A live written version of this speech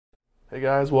Hey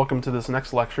guys, welcome to this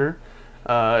next lecture.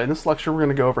 In this lecture we're going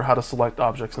to go over how to select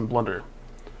objects in Blender.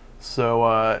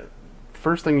 So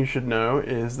first thing you should know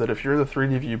is that if you're in the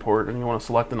 3D viewport and you want to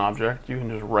select an object, you can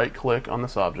just right click on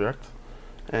this object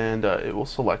and it will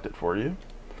select it for you.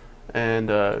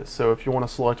 And so if you want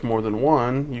to select more than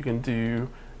one, you can do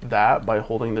that by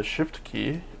holding the shift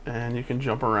key, and you can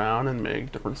jump around and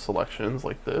make different selections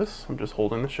like this. I'm just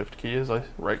holding the shift key as I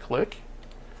right click,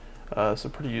 so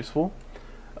pretty useful.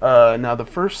 Now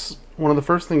one of the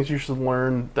first things you should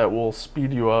learn that will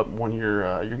speed you up when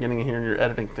you're getting in here and you're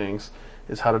editing things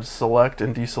is how to select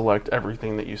and deselect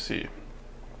everything that you see.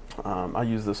 I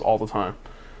use this all the time.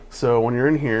 So when you're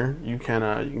in here, you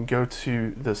can go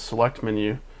to the select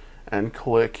menu and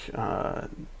click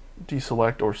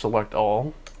deselect or select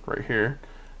all right here,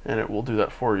 and it will do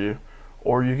that for you.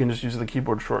 Or you can just use the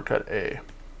keyboard shortcut A.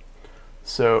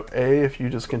 So A, if you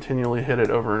just continually hit it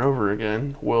over and over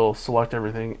again, will select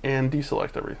everything and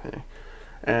deselect everything.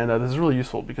 And this is really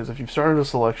useful because if you've started a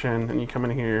selection and you come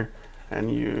in here and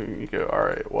you go,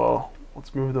 alright, well,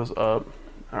 let's move those up.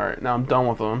 Alright, now I'm done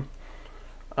with them.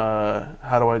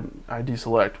 How do I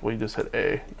deselect? Well, you just hit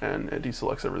A and it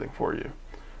deselects everything for you.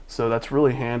 So that's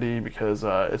really handy because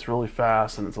it's really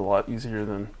fast and it's a lot easier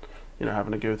than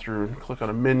having to go through and click on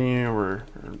a menu or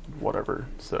whatever.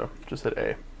 So just hit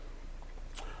A.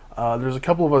 There's a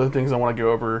couple of other things I want to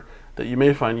go over that you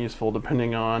may find useful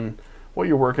depending on what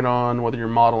you're working on, whether you're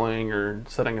modeling or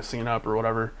setting a scene up or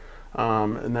whatever.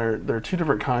 And there are two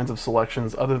different kinds of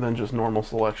selections other than just normal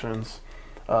selections.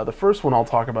 The first one I'll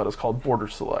talk about is called border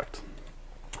select.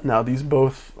 Now these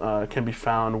both can be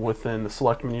found within the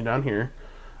select menu down here.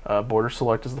 Border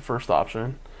select is the first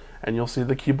option, and you'll see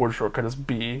the keyboard shortcut is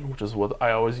B, which is what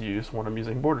I always use when I'm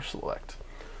using border select.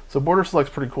 So border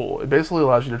select's pretty cool. It basically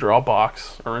allows you to draw a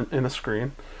box or in a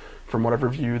screen from whatever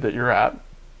view that you're at,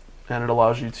 and it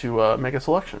allows you to make a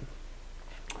selection.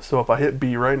 So if I hit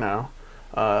B right now,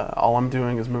 all I'm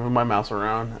doing is moving my mouse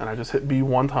around, and I just hit B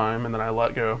one time and then I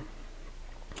let go,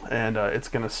 and it's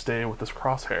going to stay with this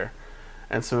crosshair.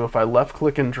 And so if I left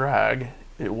click and drag,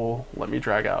 it will let me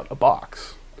drag out a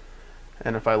box.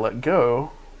 And if I let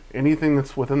go, anything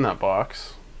that's within that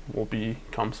box will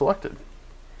become selected.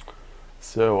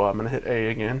 So I'm going to hit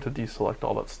A again to deselect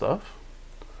all that stuff.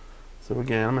 So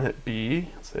again, I'm going to hit B,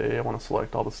 say I want to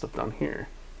select all the stuff down here.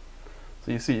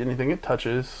 So you see anything it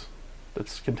touches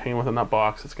that's contained within that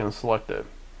box, it's going to select it.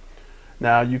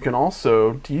 Now you can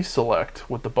also deselect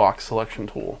with the box selection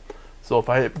tool. So if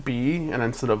I hit B and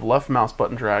instead of left mouse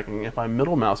button dragging, if I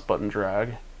middle mouse button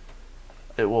drag,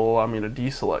 it will allow me to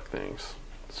deselect things.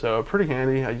 So pretty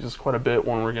handy. I use this quite a bit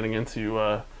when we're getting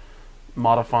into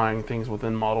modifying things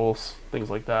within models, things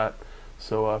like that.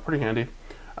 So pretty handy.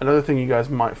 Another thing you guys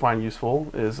might find useful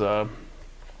is the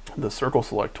circle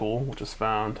select tool, which is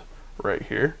found right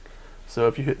here. So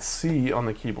if you hit C on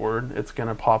the keyboard, it's going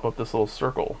to pop up this little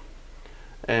circle.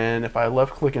 And if I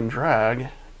left click and drag,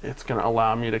 it's going to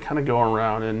allow me to kind of go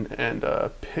around and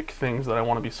pick things that I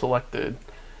want to be selected.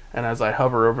 And as I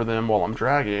hover over them while I'm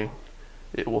dragging,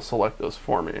 it will select those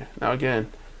for me. Now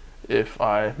again, if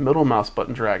I middle mouse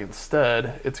button drag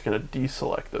instead, it's going to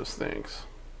deselect those things.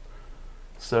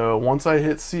 So once I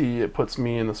hit C, it puts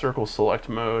me in the circle select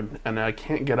mode, and I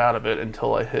can't get out of it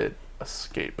until I hit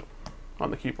escape on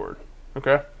the keyboard.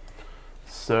 Okay?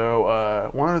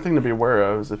 So one other thing to be aware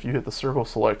of is if you hit the circle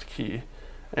select key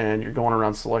and you're going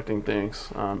around selecting things,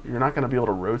 you're not going to be able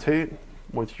to rotate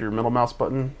with your middle mouse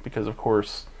button because of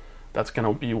course that's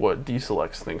going to be what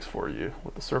deselects things for you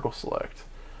with the circle select.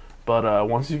 But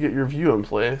once you get your view in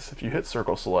place, if you hit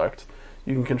circle select,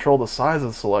 you can control the size of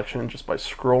the selection just by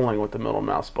scrolling with the middle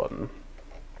mouse button.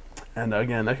 And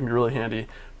again, that can be really handy if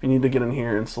you need to get in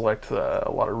here and select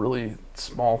a lot of really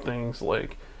small things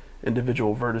like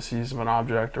individual vertices of an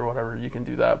object or whatever. You can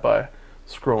do that by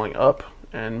scrolling up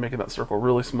and making that circle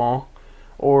really small.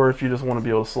 Or if you just want to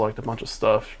be able to select a bunch of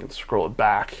stuff, you can scroll it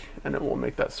back and it will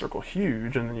make that circle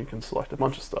huge, and then you can select a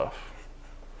bunch of stuff.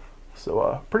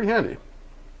 So pretty handy.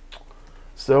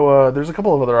 So there's a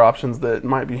couple of other options that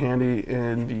might be handy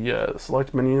in the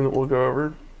select menu that we'll go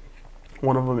over.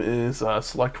 One of them is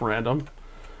select random.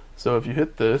 So if you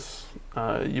hit this,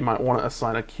 you might want to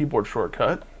assign a keyboard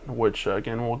shortcut, which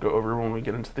again we'll go over when we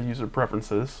get into the user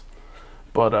preferences.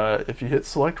 But if you hit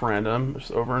select random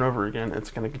just over and over again, it's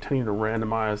going to continue to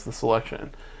randomize the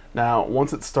selection. Now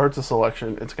once it starts a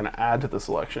selection, it's going to add to the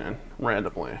selection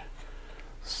randomly.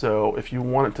 So if you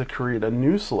want it to create a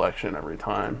new selection every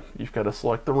time, you've got to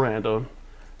select the random,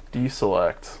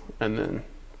 deselect, and then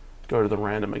go to the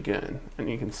random again. And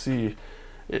you can see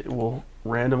it will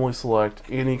randomly select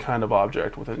any kind of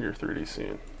object within your 3D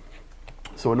scene.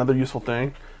 So another useful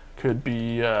thing could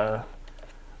be a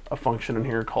function in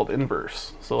here called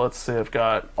inverse. So let's say I've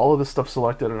got all of this stuff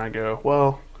selected and I go,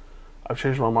 well, I've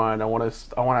changed my mind. I want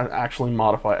to actually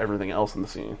modify everything else in the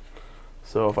scene.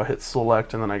 So if I hit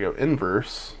select and then I go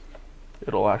inverse,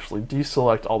 it'll actually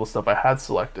deselect all the stuff I had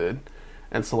selected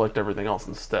and select everything else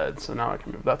instead. So now I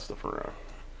can move that stuff around.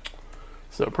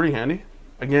 So pretty handy.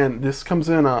 Again, this comes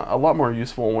in a lot more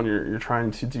useful when you're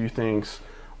trying to do things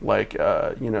like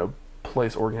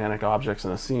place organic objects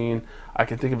in a scene. I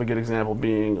can think of a good example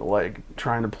being like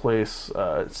trying to place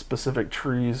specific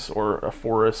trees or a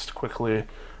forest quickly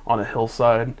on a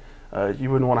hillside.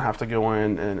 You wouldn't want to have to go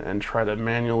in and try to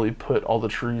manually put all the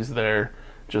trees there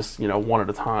just one at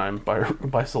a time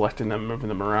by selecting them, moving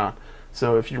them around.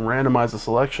 So if you randomize the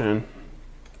selection,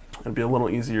 it'd be a little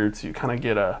easier to kind of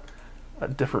get a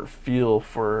different feel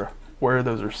for where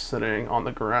those are sitting on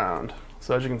the ground.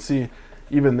 So as you can see,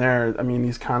 even there, I mean,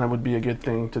 these kind of would be a good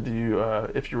thing to do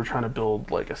if you were trying to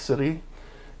build like a city.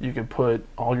 You could put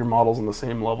all your models on the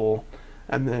same level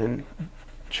and then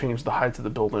change the heights of the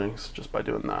buildings just by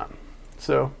doing that.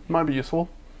 So it might be useful.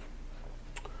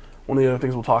 One of the other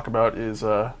things we'll talk about is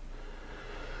the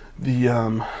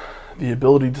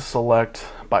ability to select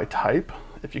by type.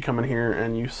 If you come in here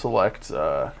and you select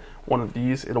one of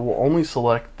these, it will only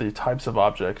select the types of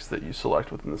objects that you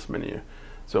select within this menu.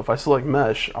 So if I select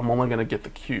mesh, I'm only going to get the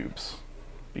cubes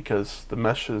because the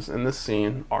meshes in this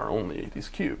scene are only these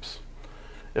cubes.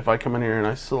 If I come in here and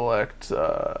I select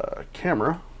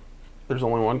camera, there's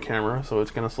only one camera, so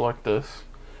it's going to select this.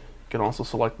 You can also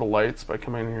select the lights by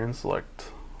coming in here and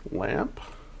select lamp.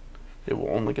 It will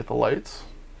only get the lights.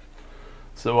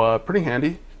 So pretty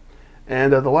handy.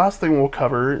 And the last thing we'll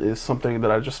cover is something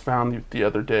that I just found the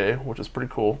other day, which is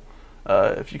pretty cool.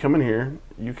 If you come in here,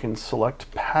 you can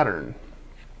select pattern.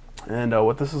 And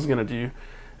what this is going to do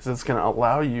is it's going to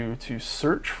allow you to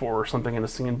search for something in a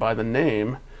scene by the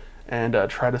name and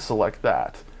try to select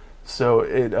that. So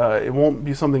it won't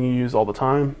be something you use all the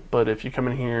time, but if you come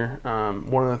in here,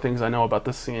 one of the things I know about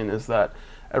this scene is that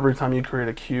every time you create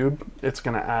a cube, it's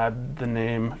going to add the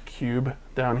name cube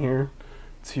down here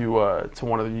to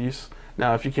one of these.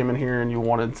 Now if you came in here and you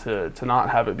wanted to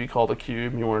not have it be called a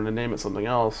cube, you wanted to name it something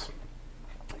else,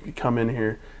 you come in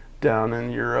here down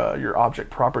in your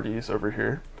object properties over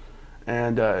here,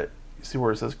 and you see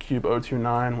where it says cube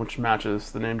 029, which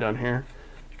matches the name down here.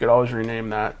 You could always rename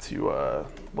that to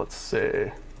let's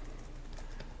say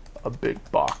a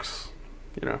big box,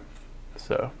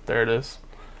 so there it is.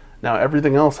 Now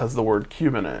everything else has the word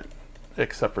cube in it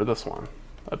except for this one,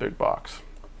 a big box.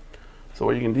 So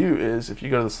what you can do is if you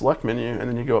go to the select menu and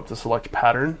then you go up to select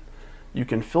pattern, you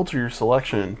can filter your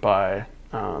selection by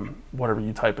whatever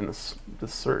you type in this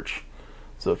search.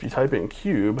 So if you type in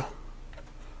cube,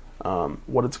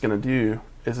 what it's going to do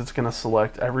is it's going to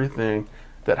select everything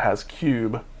that has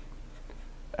cube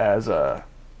as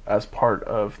part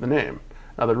of the name.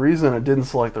 Now the reason it didn't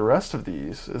select the rest of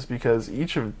these is because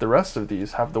each of the rest of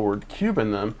these have the word cube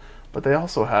in them, but they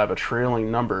also have a trailing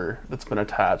number that's been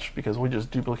attached because we just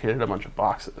duplicated a bunch of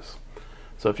boxes.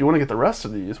 So if you want to get the rest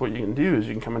of these, what you can do is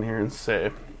you can come in here and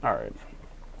say, all right,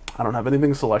 I don't have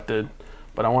anything selected,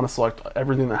 but I want to select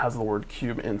everything that has the word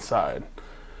cube inside.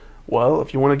 Well,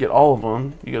 if you want to get all of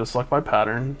them, you go to select by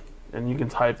pattern, and you can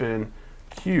type in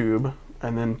cube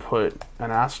and then put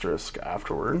an asterisk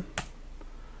afterward.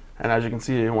 And as you can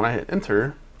see, when I hit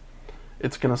enter,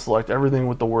 it's going to select everything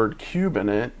with the word cube in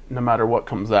it, no matter what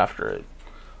comes after it.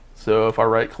 So if I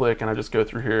right click and I just go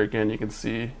through here again, you can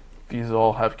see these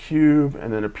all have cube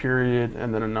and then a period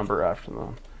and then a number after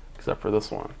them, except for this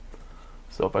one.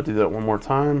 So if I do that one more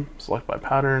time, select by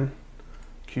pattern,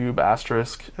 cube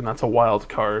asterisk, and that's a wild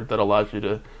card that allows you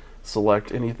to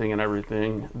select anything and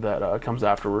everything that comes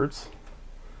afterwards.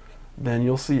 Then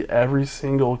you'll see every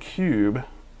single cube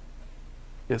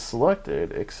is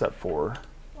selected except for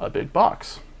a big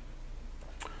box.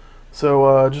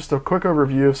 So just a quick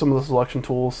overview of some of the selection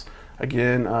tools.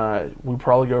 Again, we'll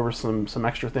probably go over some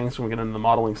extra things when we get into the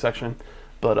modeling section,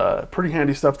 but pretty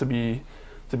handy stuff to be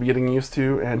getting used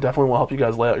to, and definitely will help you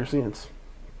guys lay out your scenes.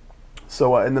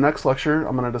 So in the next lecture,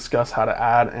 I'm going to discuss how to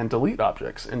add and delete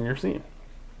objects in your scene.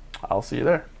 I'll see you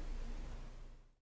there.